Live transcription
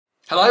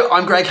Hello,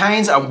 I'm Greg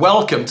Haynes and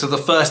welcome to the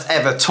first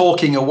ever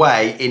Talking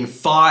Away in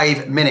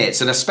 5 minutes.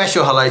 And a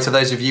special hello to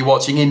those of you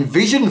watching in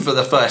vision for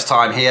the first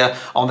time here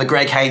on the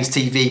Greg Haynes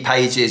TV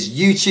pages,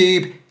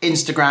 YouTube,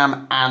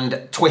 Instagram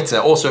and Twitter.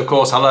 Also, of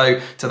course,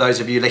 hello to those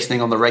of you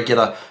listening on the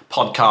regular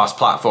podcast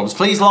platforms.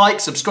 Please like,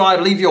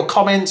 subscribe, leave your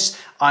comments.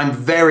 I'm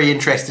very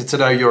interested to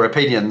know your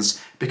opinions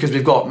because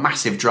we've got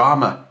massive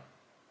drama.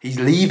 He's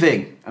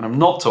leaving, and I'm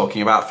not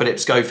talking about Philip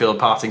Schofield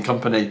parting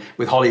company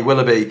with Holly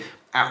Willoughby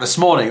out this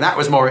morning. That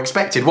was more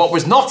expected. What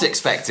was not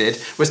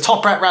expected was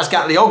Toprak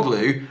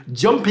Razgatlioglu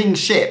jumping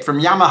ship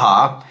from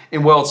Yamaha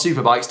in World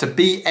Superbikes to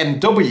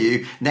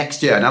BMW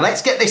next year. Now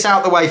let's get this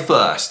out the way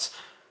first.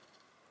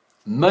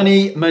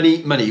 Money,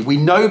 money, money. We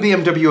know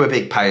BMW are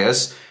big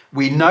payers.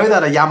 We know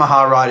that a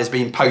Yamaha rider's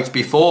been poached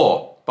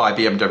before by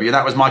BMW.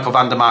 That was Michael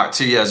van der Mark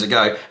 2 years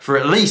ago for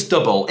at least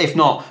double, if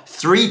not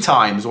 3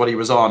 times what he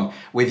was on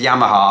with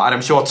Yamaha. And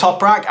I'm sure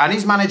Toprak and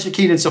his manager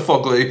Kenan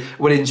Sofuoglu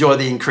would enjoy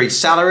the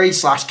increased salary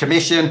 /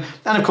 commission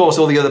and of course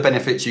all the other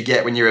benefits you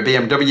get when you're a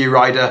BMW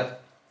rider,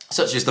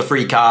 such as the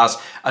free cars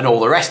and all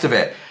the rest of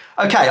it.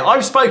 Okay,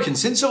 I've spoken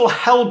since all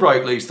hell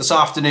broke loose this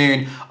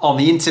afternoon on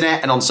the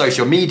internet and on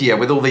social media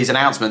with all these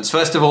announcements.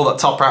 First of all, that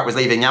Toprak was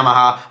leaving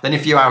Yamaha, then a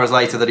few hours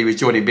later that he was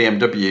joining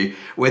BMW,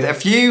 with a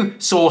few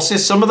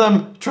sources, some of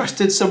them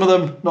trusted, some of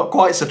them not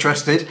quite so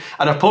trusted.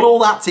 And I've put all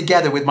that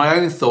together with my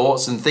own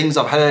thoughts and things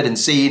I've heard and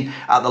seen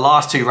at the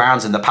last 2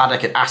 rounds in the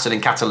paddock at Assen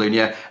in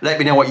Catalonia. Let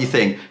me know what you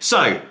think.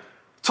 So,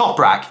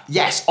 Toprak,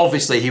 yes,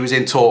 obviously he was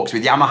in talks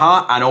with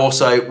Yamaha and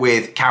also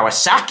with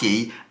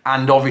Kawasaki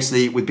and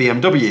obviously with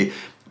BMW.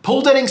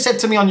 Paul Denning said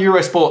to me on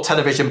Eurosport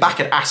television back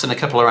at Assen a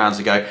couple of rounds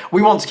ago,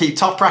 we want to keep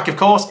Toprak, of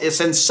course, a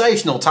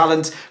sensational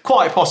talent,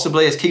 quite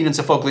possibly, as Kenan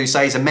Sofuoglu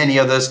says, and many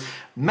others,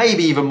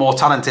 maybe even more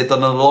talented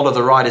than a lot of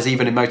the riders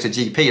even in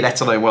MotoGP,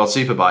 let alone World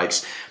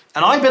Superbikes.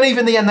 And I believe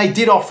in the end they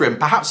did offer him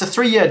perhaps a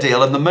 3-year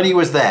deal and the money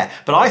was there,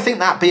 but I think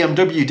that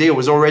BMW deal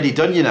was already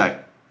done, you know.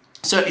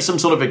 Certainly some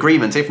sort of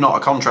agreement, if not a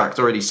contract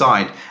already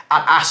signed,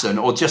 at Assen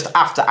or just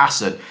after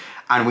Assen.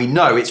 And we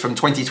know it's from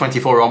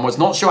 2024 onwards.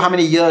 Not sure how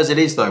many years it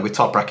is, though, with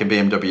Toprak and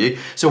BMW.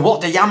 So what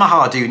do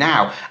Yamaha do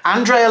now?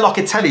 Andrea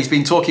Locatelli's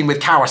been talking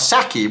with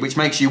Kawasaki, which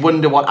makes you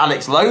wonder what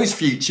Alex Lowe's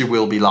future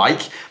will be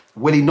like.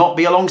 Will he not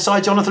be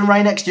alongside Jonathan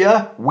Rea next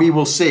year? We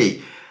will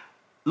see.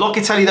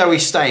 Locatelli, though,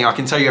 is staying. I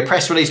can tell you a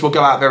press release will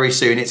go out very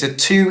soon. It's a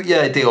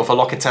 2-year deal for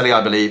Locatelli,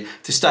 I believe,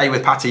 to stay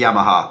with Pata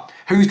Yamaha.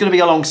 Who's going to be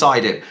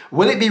alongside him?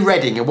 Will it be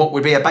Redding in what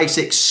would be a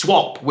basic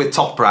swap with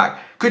Toprak?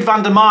 Could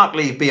Van der Mark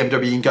leave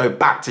BMW and go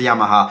back to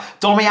Yamaha?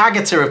 Domi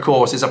Agata, of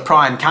course, is a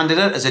prime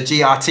candidate as a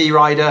GRT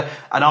rider,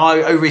 and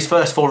over his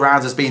first 4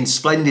 rounds has been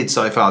splendid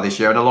so far this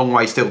year and a long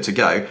way still to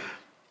go.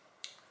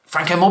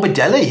 Franco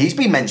Morbidelli, he's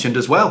been mentioned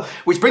as well.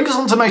 Which brings us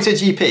on to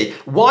MotoGP.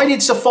 Why did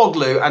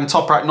Sofuoglu and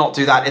Toprak not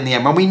do that in the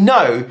end when we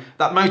know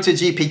that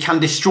MotoGP can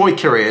destroy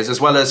careers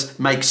as well as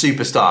make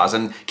superstars?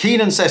 And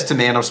Kenan says to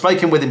me, and I've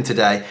spoken with him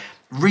today,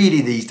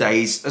 really these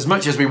days, as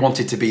much as we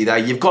wanted to be there,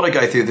 you've got to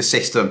go through the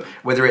system,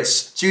 whether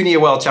it's Junior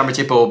World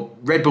Championship or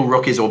Red Bull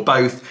Rookies or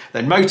both,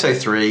 then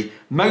Moto3,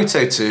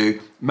 Moto2,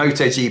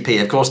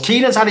 MotoGP. Of course,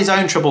 Kenan's had his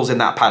own troubles in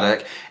that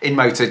paddock in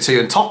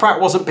Moto2, and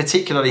Toprak wasn't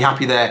particularly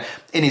happy there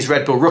in his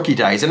Red Bull rookie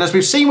days. And as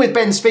we've seen with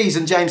Ben Spies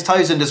and James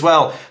Townsend as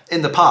well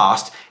in the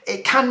past,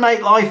 it can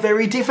make life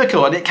very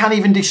difficult and it can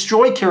even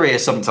destroy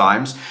careers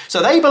sometimes.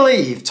 So they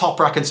believe,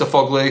 Toprak and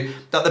Sofuoglu,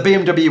 that the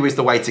BMW is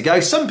the way to go.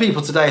 Some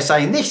people today are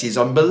saying, this is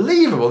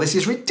unbelievable, this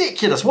is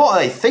ridiculous, what are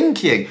they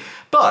thinking?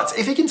 But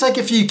if he can take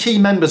a few key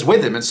members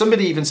with him, and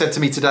somebody even said to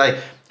me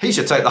today, he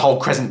should take the whole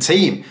Crescent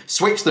team,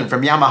 switch them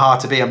from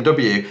Yamaha to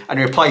BMW and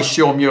replace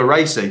Sean Muir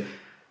Racing.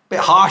 Bit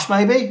harsh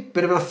maybe,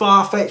 bit of a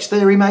far-fetched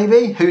theory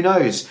maybe, who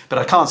knows? But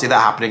I can't see that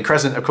happening.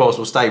 Crescent, of course,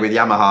 will stay with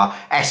Yamaha,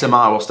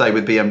 SMR will stay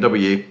with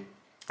BMW.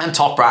 And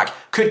Toprak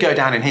could go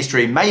down in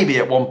history, maybe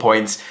at one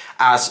point,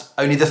 as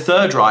only the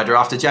 3rd rider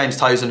after James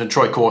Townsend and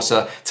Troy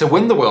Corser to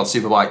win the World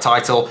Superbike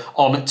title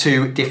on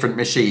 2 different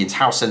machines.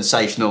 How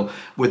sensational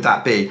would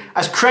that be?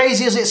 As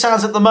crazy as it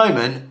sounds at the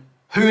moment,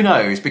 who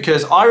knows?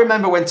 Because I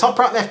remember when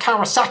Toprak left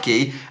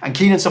Kawasaki and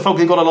Kenan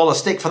Sofuoglu got a lot of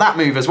stick for that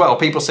move as well.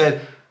 People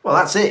said, well,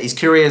 that's it, his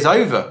career's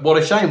over.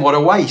 What a shame, what a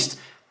waste.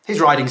 His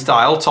riding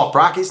style,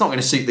 Toprak, it's not going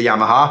to suit the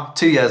Yamaha.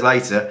 2 years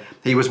later,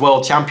 he was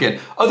world champion.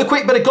 The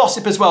quick bit of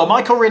gossip as well.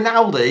 Michael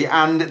Rinaldi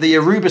and the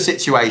Aruba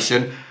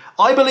situation.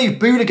 I believe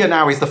Buliga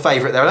now is the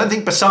favourite there. I don't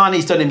think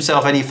Bassani's done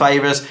himself any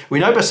favours. We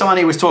know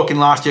Bassani was talking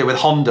last year with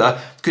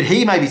Honda. Could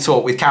he maybe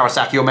talk with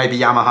Kawasaki or maybe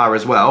Yamaha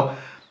as well?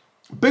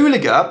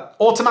 Buliga,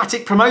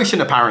 automatic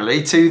promotion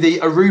apparently to the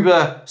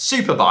Aruba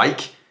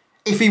Superbike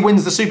if he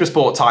wins the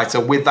Supersport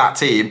title with that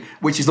team,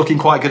 which is looking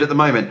quite good at the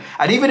moment.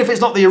 And even if it's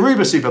not the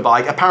Aruba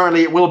Superbike,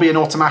 apparently it will be an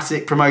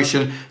automatic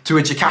promotion to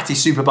a Ducati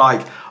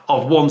Superbike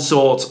of one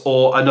sort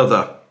or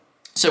another.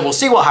 So we'll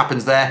see what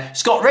happens there.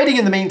 Scott Redding,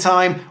 in the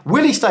meantime,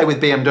 will he stay with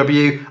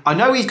BMW? I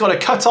know he's got a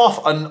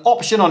cut-off, an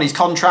option on his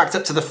contract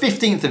up to the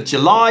 15th of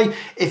July.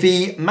 If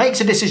he makes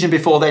a decision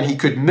before then, he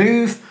could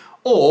move.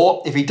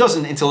 Or if he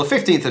doesn't until the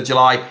 15th of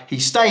July,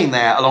 he's staying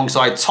there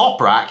alongside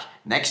Toprak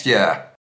next year.